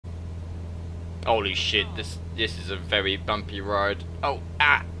Holy shit, this is a very bumpy ride. Oh,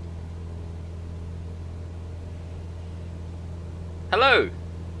 ah! Hello!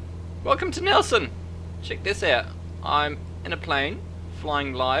 Welcome to Nelson! Check this out. I'm in a plane,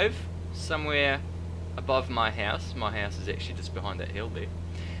 flying live, somewhere above my house. My house is actually just behind that hill there.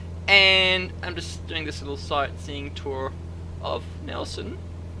 And I'm just doing this little sightseeing tour of Nelson,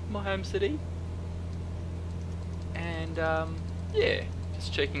 my home city. And, yeah.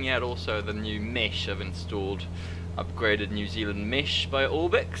 Just checking out also the new mesh I've installed. Upgraded New Zealand mesh by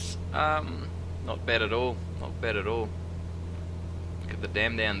Orbix. Not bad at all. Not bad at all. Look at the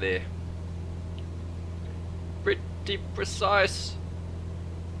dam down there. Pretty precise.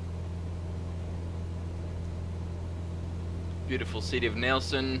 Beautiful city of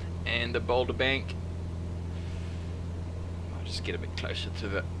Nelson and the Boulder Bank. I'll just get a bit closer to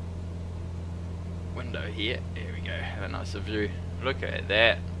the window here. There we go. Have a nicer view. Look at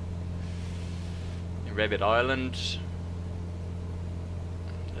that. Rabbit Island.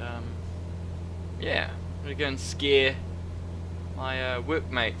 Yeah, I'm gonna go and scare my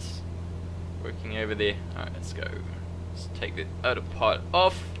workmates working over there. Alright, let's go. Let's take the autopilot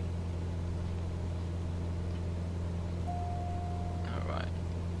off. Alright.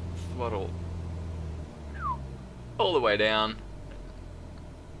 Throttle all the way down.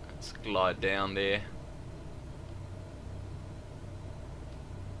 Let's glide down there.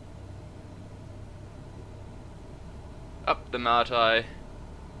 Up the Martai.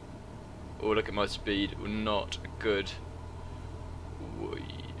 Oh, look at my speed. Not good.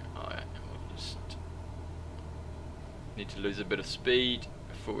 I just need to lose a bit of speed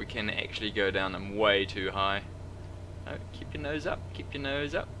before we can actually go down. I'm way too high. Oh, keep your nose up. Keep your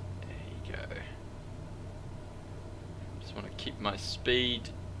nose up. There you go. Just want to keep my speed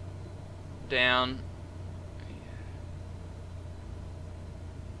down.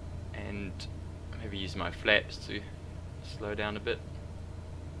 And maybe use my flaps to slow down a bit.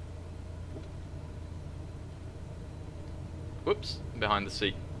 Whoops, behind the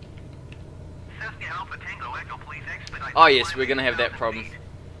seat. Oh yes, we're gonna have that problem.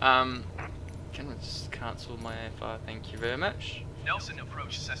 Can we just cancel my AFR? Thank you very much. Nelson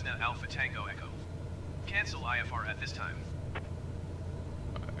approach Cessna Alpha Tango Echo. Cancel IFR at this time.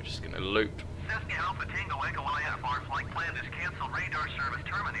 Alright, we're just gonna loop. Cessna Alpha Tango Echo IFR flight plan is canceled. Radar service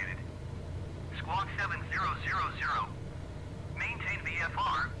terminated. Squawk 7000. Maintain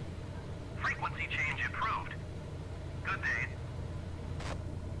VFR. Frequency change approved. Good day.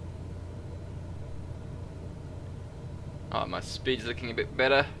 Oh, my speed's looking a bit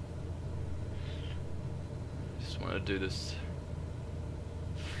better. Just want to do this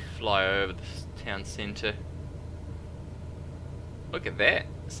fly over this town centre. Look at that.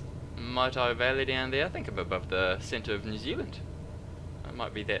 It's Martai Valley down there. I think I'm above the centre of New Zealand. It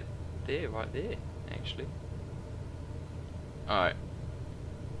might be that there, right there, actually. Alright.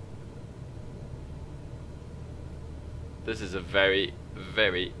 This is a very,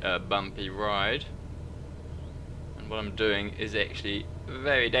 very bumpy ride. And what I'm doing is actually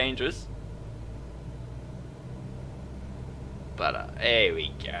very dangerous. But there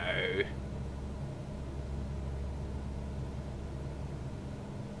we go.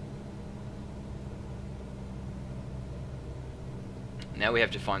 Now we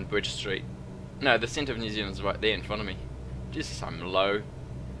have to find Bridge Street. No, the centre of New Zealand's right there in front of me. Jesus, I'm low.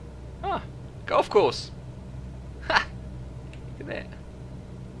 Ah, golf course. Ha! Look at that.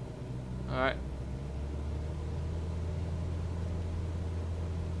 Alright.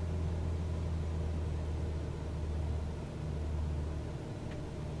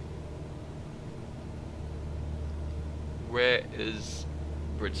 Where is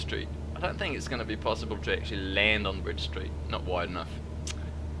Bridge Street? I don't think it's going to be possible to actually land on Bridge Street. Not wide enough.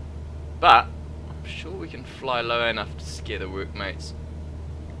 But I'm sure we can fly low enough to scare the workmates.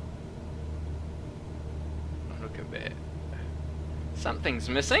 Look at that. Something's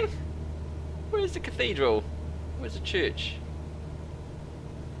missing. Where's the cathedral? Where's the church?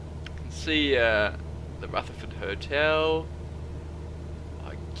 I can see the Rutherford Hotel.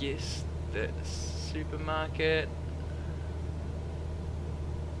 I guess the supermarket.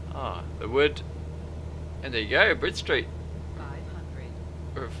 Ah, the wood. And there you go, Bridge Street.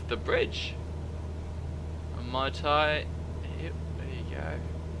 500. Of the bridge. On Martai. Yep, there you go.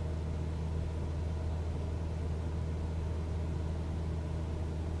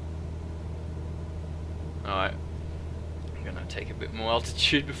 Alright. I'm gonna take a bit more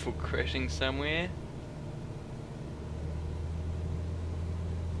altitude before crashing somewhere.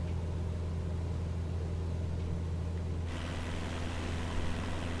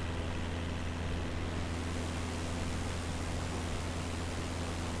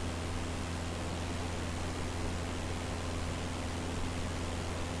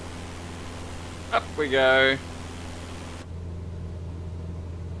 Up we go.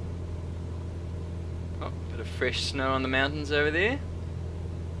 Oh, bit of fresh snow on the mountains over there.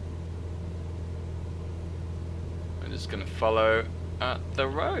 I'm just gonna follow the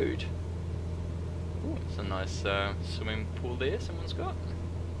road. Ooh, it's a nice swimming pool there someone's got.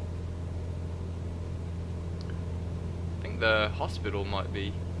 I think the hospital might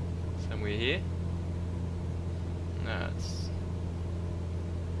be somewhere here. No, it's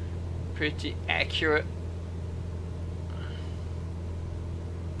pretty accurate.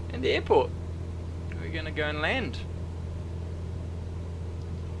 And the airport. We're gonna go and land.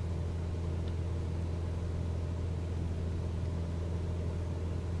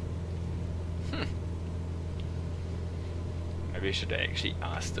 Maybe I should actually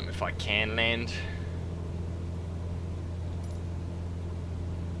ask them if I can land.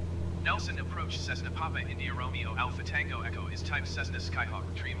 Nelson approach Cessna Papa India Romeo Alpha Tango Echo is type Cessna Skyhawk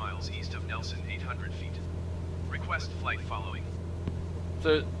 3 miles east of Nelson 800 feet. Request flight following.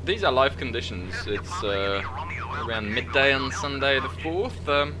 So these are live conditions. It's around midday on Sunday the 4th,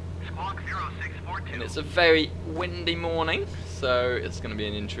 and it's a very windy morning, so it's going to be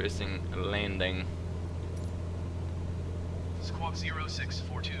an interesting landing. Squawk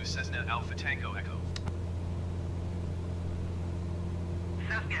 0642 Cessna Alpha Tango Echo.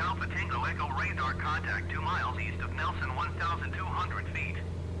 Cessna Alpha Tango Echo radar contact 2 miles east of Nelson 1,200 feet.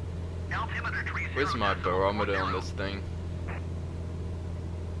 Altimeter 30. Where's my barometer on this thing?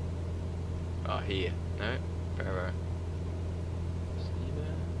 Oh, here. No, Barrow. See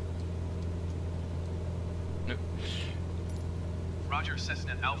there? Nope. Roger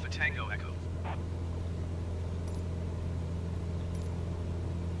Cessna Alpha Tango Echo.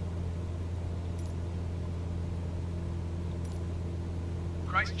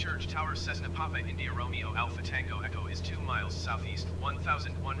 Christchurch Tower Cessna Papa India Romeo Alpha Tango Echo is 2 miles southeast,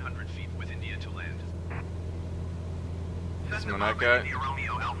 1,100 feet with India to land. Cessna Monaco. Papa India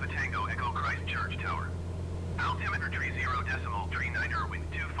Romeo Alpha Tango Echo Christchurch Tower. Altimeter 30.39er wind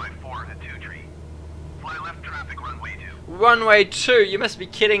 254 at 2 tree. Fly left traffic runway 2. Runway 2! You must be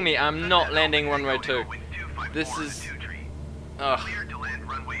kidding me. I'm not landing runway 2. This is... Ugh. Cleared to land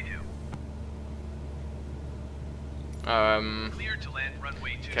runway 2. Cleared to land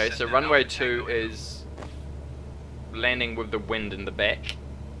runway 2. Okay, so Cessna runway Alpha 2 Tango is landing with the wind in the back,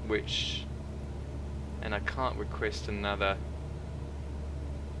 which... And I can't request another...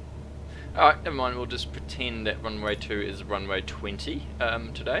 Alright, never mind, we'll just pretend that runway 2 is runway 20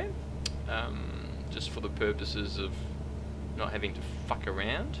 today. Just for the purposes of not having to fuck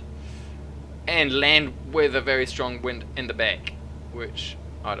around. And land with a very strong wind in the back, which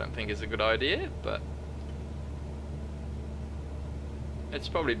I don't think is a good idea, but... It's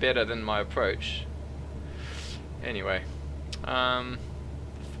probably better than my approach. Anyway,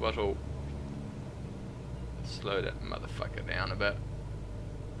 throttle. Slow that motherfucker down a bit.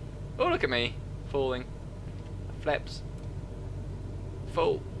 Oh, look at me falling. Flaps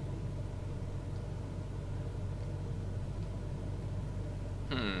full.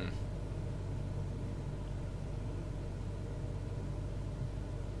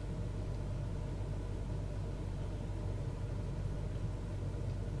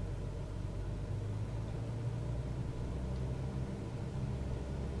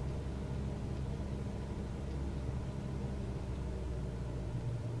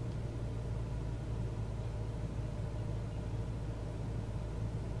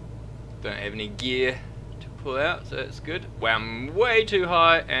 Don't have any gear to pull out, so that's good. Wow, I'm way too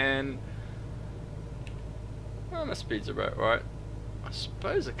high, and well, my speed's about right. I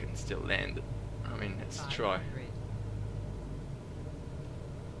suppose I can still land it. I mean, let's try. 500.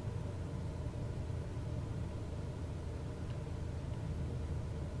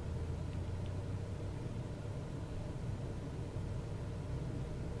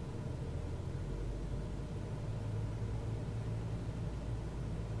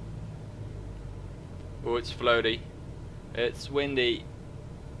 Oh, it's floaty. It's windy.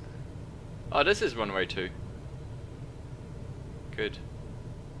 Oh, this is runway 2. Good.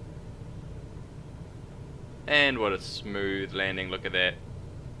 And what a smooth landing, look at that.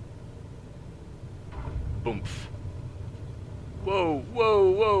 Boomph. Whoa,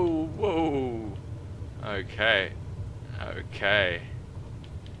 whoa, whoa, whoa. Okay. Okay.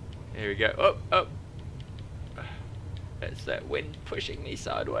 Here we go. Up, up. That's that wind pushing me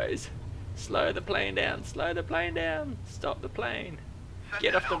sideways. Slow the plane down, slow the plane down. Stop the plane.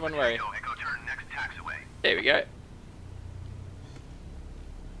 Get off the runway. Echo turn next taxiway. There we go.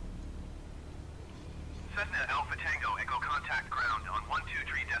 Cessna Alpha Tango Echo contact ground on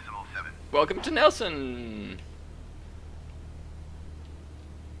 123.7. Welcome to Nelson.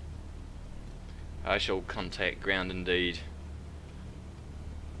 I shall contact ground indeed.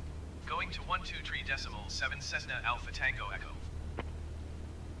 Going to 123.7 Cessna Alpha Tango Echo.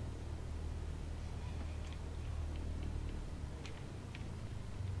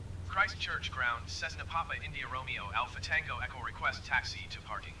 Christchurch ground, Cessna Papa India Romeo Alpha Tango Echo request taxi to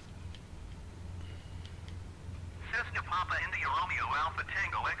parking. Cessna Papa India Romeo Alpha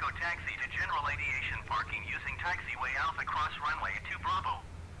Tango Echo taxi to general aviation parking using taxiway Alpha cross runway 2 Bravo.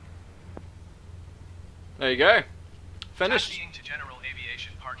 There you go. Finished. Taxiing to general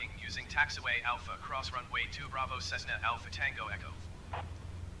aviation parking using taxiway Alpha cross runway 2 Bravo Cessna Alpha Tango Echo.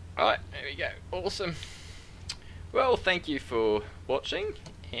 Alright, there we go. Awesome. Well, thank you for watching,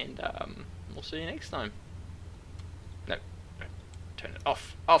 and we'll see you next time. No, turn it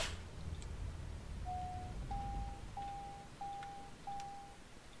off. Off.